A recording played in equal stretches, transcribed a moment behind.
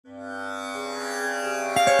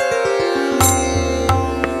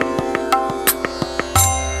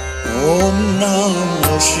Om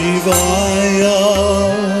Namah Shivaya.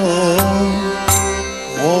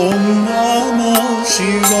 Om Namah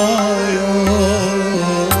Shivaya.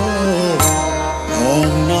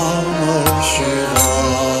 Om Namah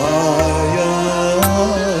Shivaya.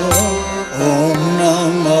 Om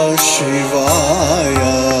Namah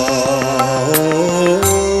Shivaya.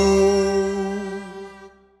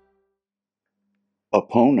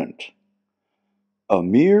 Opponent. A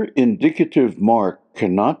mere indicative mark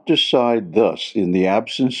cannot decide thus in the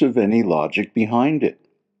absence of any logic behind it.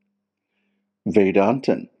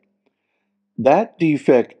 Vedantin. That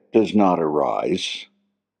defect does not arise.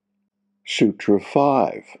 Sūtra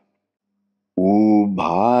 5.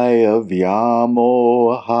 Ubhaya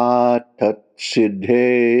vyamoha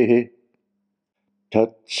tatsiddhe.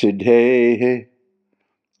 Tatsiddhe.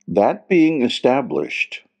 That being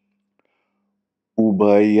established.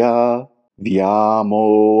 Ubhaya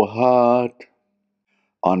vyamohat.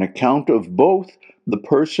 On account of both the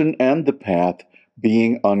person and the path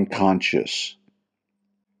being unconscious.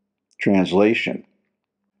 Translation.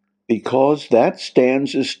 Because that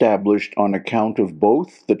stands established on account of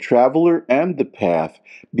both the traveler and the path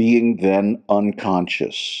being then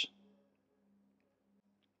unconscious.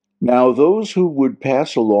 Now those who would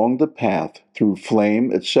pass along the path through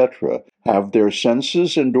flame, etc., have their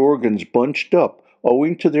senses and organs bunched up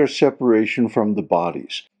owing to their separation from the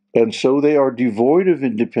bodies, and so they are devoid of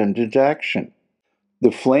independent action.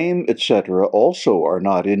 The flame, etc., also are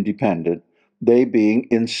not independent, they being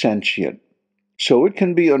insentient. So it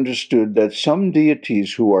can be understood that some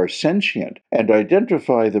deities who are sentient and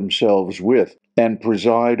identify themselves with and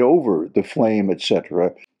preside over the flame,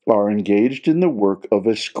 etc., are engaged in the work of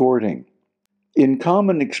escorting. In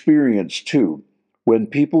common experience, too, when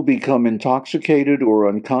people become intoxicated or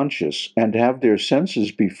unconscious and have their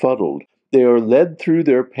senses befuddled, they are led through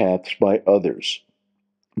their paths by others.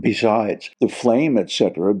 Besides, the flame,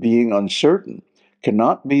 etc., being uncertain,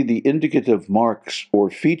 cannot be the indicative marks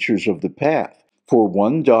or features of the path, for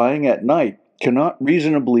one dying at night cannot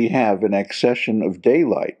reasonably have an accession of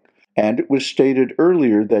daylight, and it was stated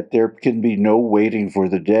earlier that there can be no waiting for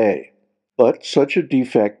the day. But such a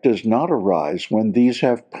defect does not arise when these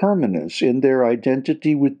have permanence in their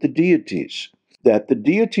identity with the deities. That the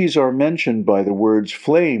deities are mentioned by the words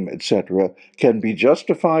flame, etc., can be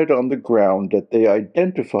justified on the ground that they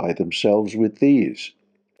identify themselves with these.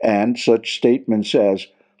 And such statements as,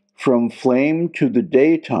 from flame to the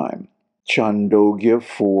daytime, Chandogya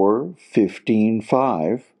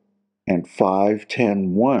 4:15-5 and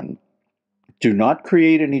 5:10-1, do not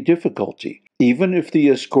create any difficulty, even if the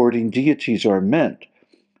escorting deities are meant,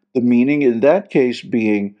 the meaning in that case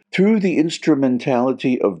being, through the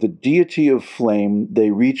instrumentality of the deity of flame,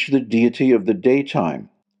 they reach the deity of the daytime.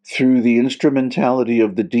 Through the instrumentality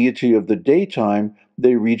of the deity of the daytime,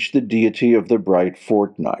 they reach the deity of the bright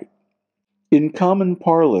fortnight. In common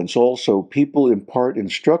parlance also, people impart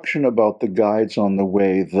instruction about the guides on the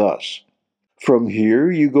way thus. From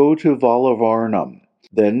here you go to Valavarnam,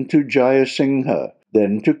 then to Jayasingha,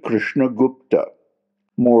 then to Krishnagupta.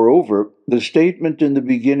 Moreover, the statement in the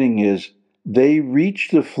beginning is, they reach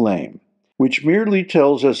the flame, which merely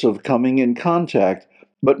tells us of coming in contact,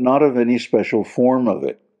 but not of any special form of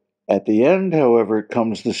it. At the end, however,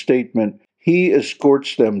 comes the statement, he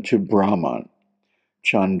escorts them to Brahman,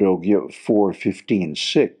 Chandogya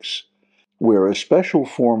 4:15-6, where a special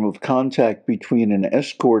form of contact between an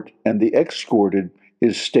escort and the escorted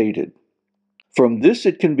is stated. From this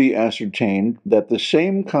it can be ascertained that the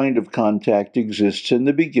same kind of contact exists in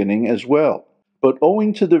the beginning as well. But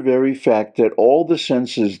owing to the very fact that all the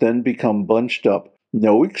senses then become bunched up,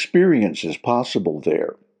 no experience is possible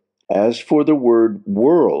there. As for the word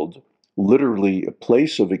world, literally a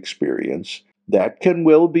place of experience, that can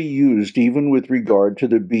well be used even with regard to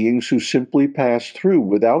the beings who simply pass through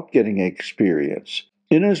without getting experience,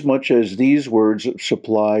 inasmuch as these words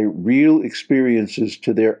supply real experiences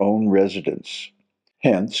to their own residents.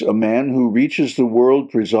 Hence, a man who reaches the world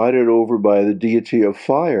presided over by the deity of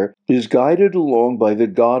fire is guided along by the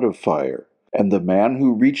god of fire, and the man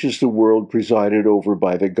who reaches the world presided over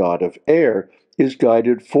by the god of air is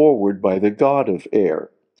guided forward by the god of air.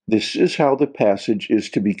 This is how the passage is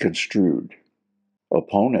to be construed.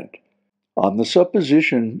 Opponent. On the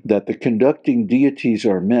supposition that the conducting deities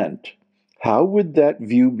are meant, how would that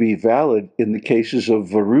view be valid in the cases of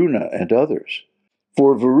Varuna and others?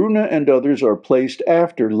 For Varuna and others are placed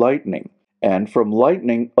after lightning, and from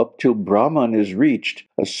lightning up till Brahman is reached,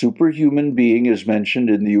 a superhuman being is mentioned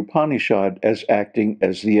in the Upanishad as acting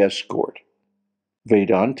as the escort.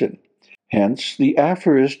 Vedantin. Hence, the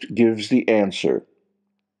aphorist gives the answer.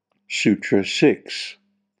 Sutra 6.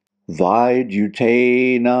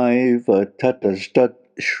 Vidyutenaiva tatastat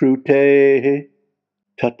shrute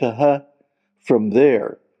tataha. From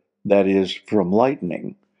there, that is, from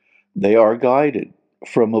lightning, they are guided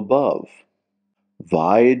from above.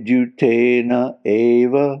 Vidyutena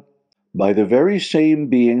eva, by the very same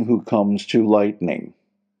being who comes to lightning.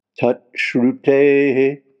 Tat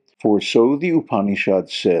shrute, for so the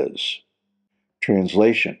Upanishad says.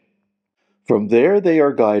 Translation. From there they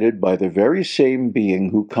are guided by the very same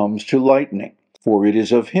being who comes to lightning, for it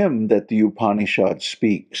is of him that the Upanishad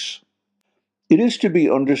speaks. It is to be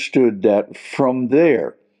understood that from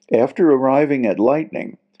there, after arriving at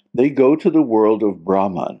lightning, they go to the world of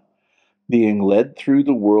Brahman, being led through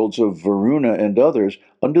the worlds of Varuna and others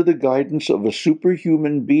under the guidance of a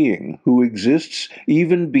superhuman being who exists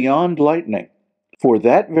even beyond lightning. For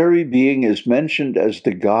that very being is mentioned as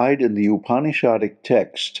the guide in the Upanishadic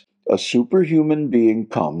text. A superhuman being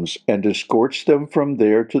comes and escorts them from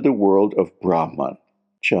there to the world of Brahman.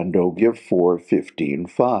 Chandogya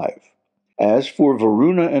 4:15-5. As for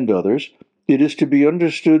Varuna and others, it is to be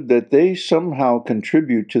understood that they somehow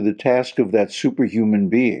contribute to the task of that superhuman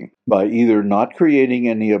being by either not creating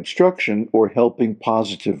any obstruction or helping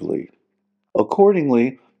positively.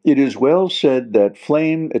 Accordingly, it is well said that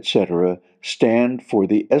flame, etc., stand for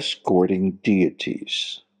the escorting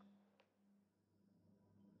deities.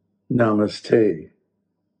 Namaste.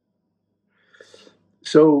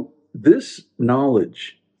 So, this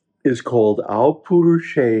knowledge is called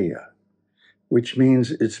Aupurusheya, which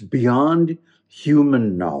means it's beyond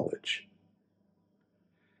human knowledge.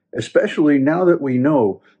 Especially now that we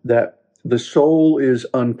know that the soul is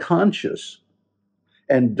unconscious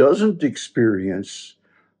and doesn't experience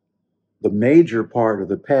the major part of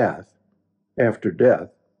the path after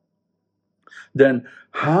death, then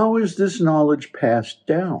how is this knowledge passed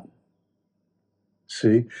down?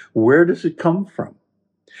 See, where does it come from?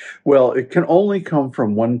 Well, it can only come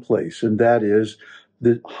from one place, and that is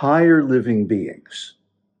the higher living beings,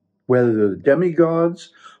 whether they're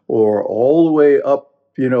demigods or all the way up,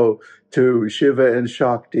 to Shiva and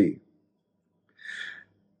Shakti.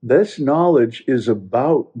 This knowledge is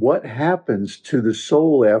about what happens to the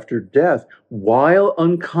soul after death while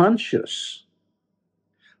unconscious,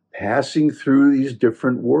 passing through these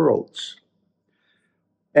different worlds,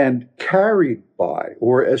 and carried by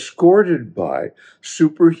or escorted by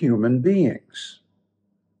superhuman beings.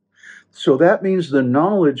 So that means the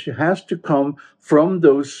knowledge has to come from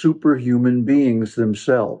those superhuman beings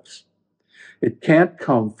themselves. It can't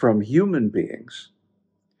come from human beings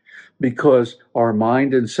because our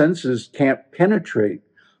mind and senses can't penetrate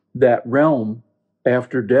that realm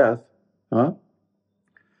after death.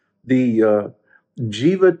 The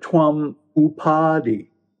jivatvam upadi,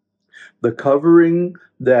 the covering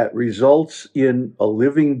that results in a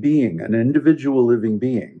living being, an individual living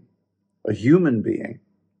being, a human being,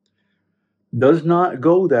 does not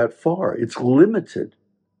go that far. It's limited.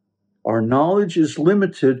 Our knowledge is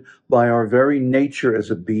limited by our very nature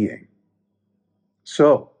as a being.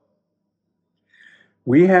 So,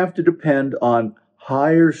 we have to depend on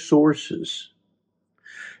higher sources.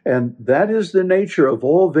 And that is the nature of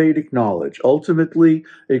all Vedic knowledge. Ultimately,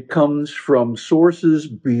 it comes from sources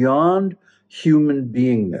beyond human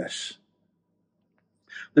beingness.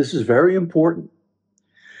 This is very important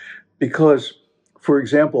because, for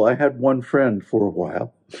example, I had one friend for a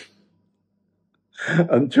while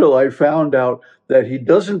until I found out that he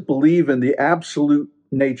doesn't believe in the absolute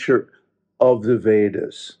nature of the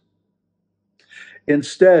Vedas.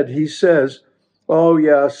 Instead, he says, oh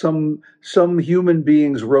yeah, some human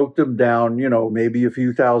beings wrote them down, maybe a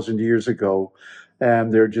few thousand years ago,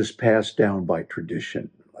 and they're just passed down by tradition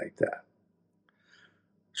like that.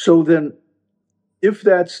 So then, if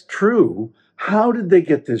that's true, how did they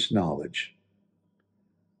get this knowledge?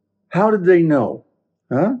 How did they know?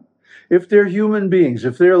 If they're human beings,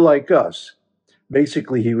 if they're like us,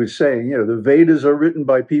 basically he was saying, the Vedas are written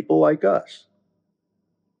by people like us.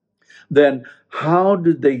 Then how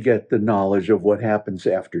did they get the knowledge of what happens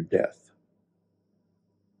after death?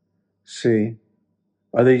 See,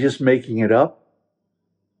 are they just making it up?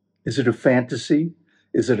 Is it a fantasy?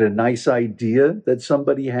 Is it a nice idea that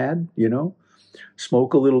somebody had,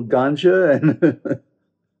 Smoke a little ganja and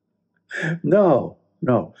No.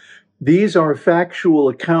 These are factual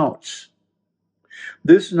accounts.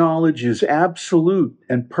 This knowledge is absolute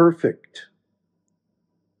and perfect.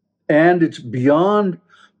 And it's beyond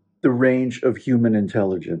the range of human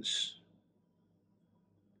intelligence.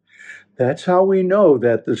 That's how we know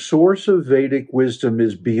that the source of Vedic wisdom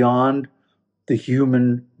is beyond the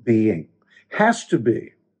human being. Has to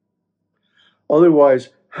be. Otherwise,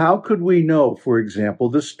 how could we know, for example,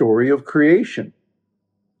 the story of creation?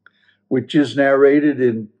 which is narrated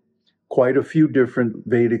in quite a few different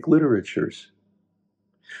Vedic literatures.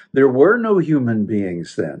 There were no human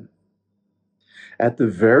beings then. At the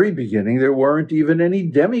very beginning, there weren't even any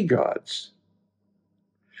demigods.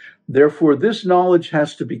 Therefore, this knowledge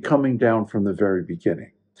has to be coming down from the very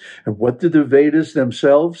beginning. And what did the Vedas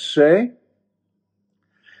themselves say?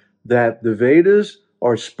 That the Vedas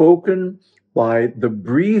are spoken by the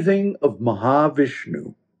breathing of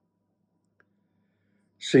Mahavishnu.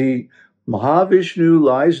 See, Mahavishnu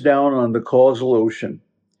lies down on the causal ocean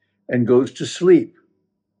and goes to sleep.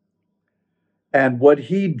 And what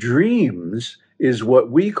he dreams is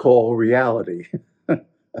what we call reality.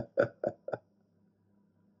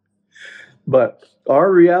 But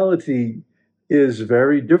our reality is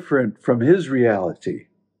very different from his reality,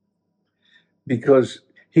 because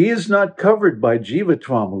he is not covered by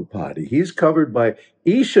Jivatvam Upadi. He's covered by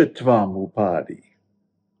Ishatvam Upadi,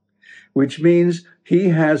 which means he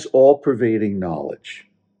has all-pervading knowledge.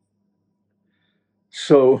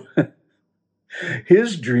 So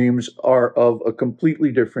his dreams are of a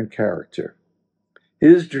completely different character.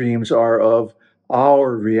 His dreams are of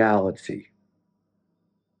our reality.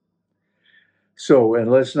 So, and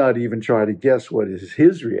let's not even try to guess what is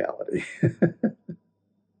his reality.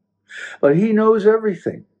 But he knows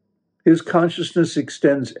everything. His consciousness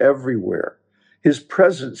extends everywhere. His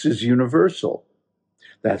presence is universal.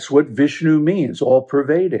 That's what Vishnu means,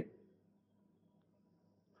 all-pervading.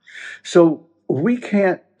 So we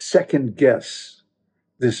can't second guess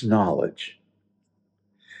this knowledge.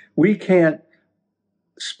 We can't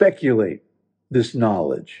speculate this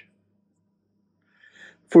knowledge.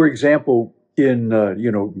 For example, in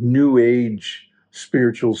New Age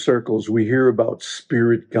spiritual circles, we hear about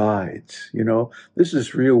spirit guides. This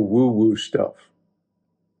is real woo-woo stuff.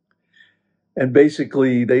 And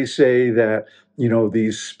basically, they say that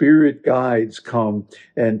these spirit guides come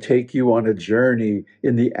and take you on a journey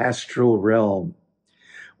in the astral realm.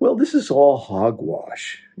 Well, this is all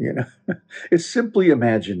hogwash. It's simply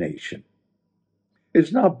imagination.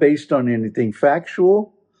 It's not based on anything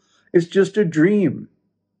factual. It's just a dream.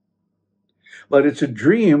 But it's a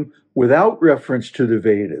dream without reference to the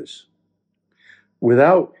Vedas,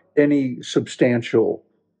 without any substantial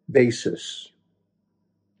basis.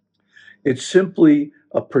 It's simply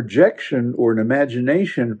a projection or an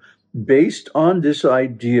imagination based on this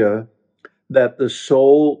idea that the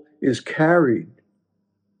soul is carried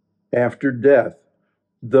after death.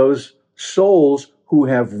 Those souls who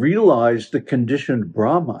have realized the conditioned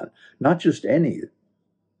Brahman, not just any,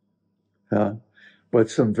 but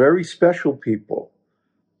some very special people,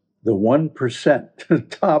 the 1%,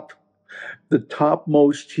 the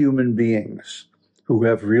topmost human beings who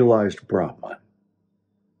have realized Brahman.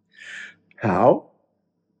 How?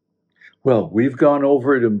 Well, we've gone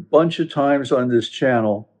over it a bunch of times on this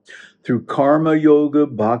channel through Karma Yoga,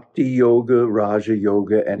 Bhakti Yoga, Raja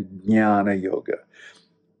Yoga, and Jnana Yoga.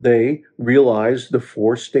 They realize the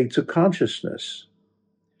 4 states of consciousness: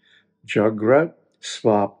 Jagrat,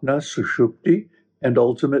 Svapna, Sushupti, and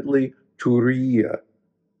ultimately Turiya.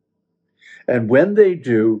 And when they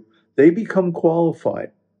do, they become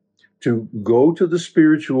qualified to go to the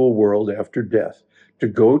spiritual world after death, to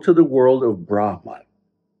go to the world of Brahman,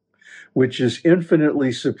 which is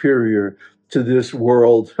infinitely superior to this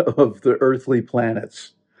world of the earthly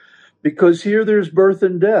planets. Because here there's birth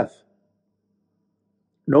and death.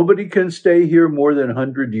 Nobody can stay here more than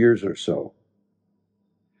 100 years or so.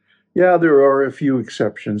 Yeah, there are a few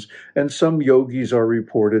exceptions, and some yogis are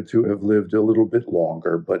reported to have lived a little bit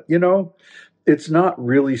longer, but it's not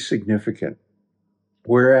really significant.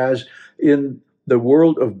 Whereas in the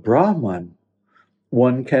world of Brahman,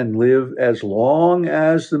 one can live as long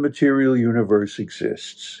as the material universe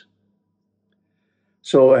exists.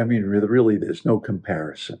 So, really, there's no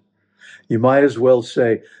comparison. You might as well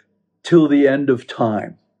say, till the end of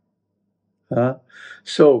time.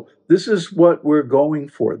 So, this is what we're going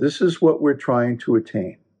for. This is what we're trying to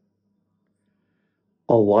attain.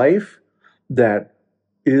 A life that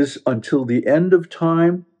is until the end of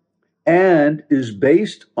time and is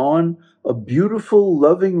based on a beautiful,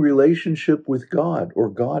 loving relationship with God or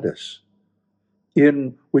Goddess,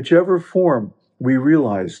 in whichever form we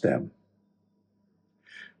realize them.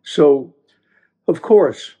 So, of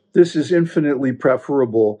course, this is infinitely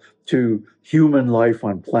preferable to human life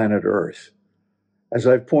on planet Earth. As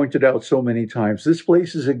I've pointed out so many times, this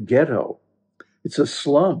place is a ghetto. It's a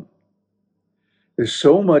slum. There's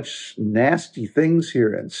so much nasty things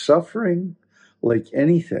here and suffering like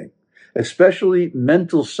anything, especially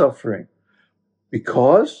mental suffering,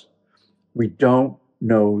 because we don't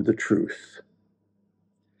know the truth.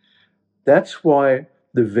 That's why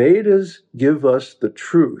the Vedas give us the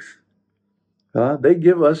truth They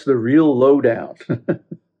give us the real lowdown.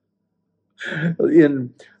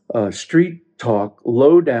 In street talk,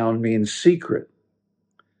 lowdown means secret,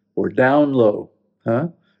 or down low,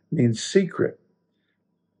 means secret.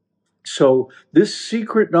 So this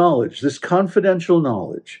secret knowledge, this confidential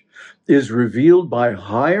knowledge, is revealed by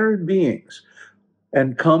higher beings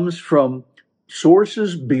and comes from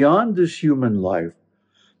sources beyond this human life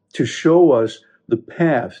to show us the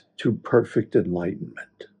path to perfect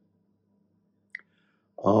enlightenment.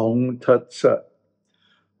 Aum Tat Sat.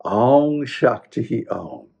 Aum Shakti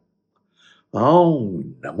Aum.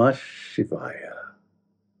 Aum Namah Shivaya.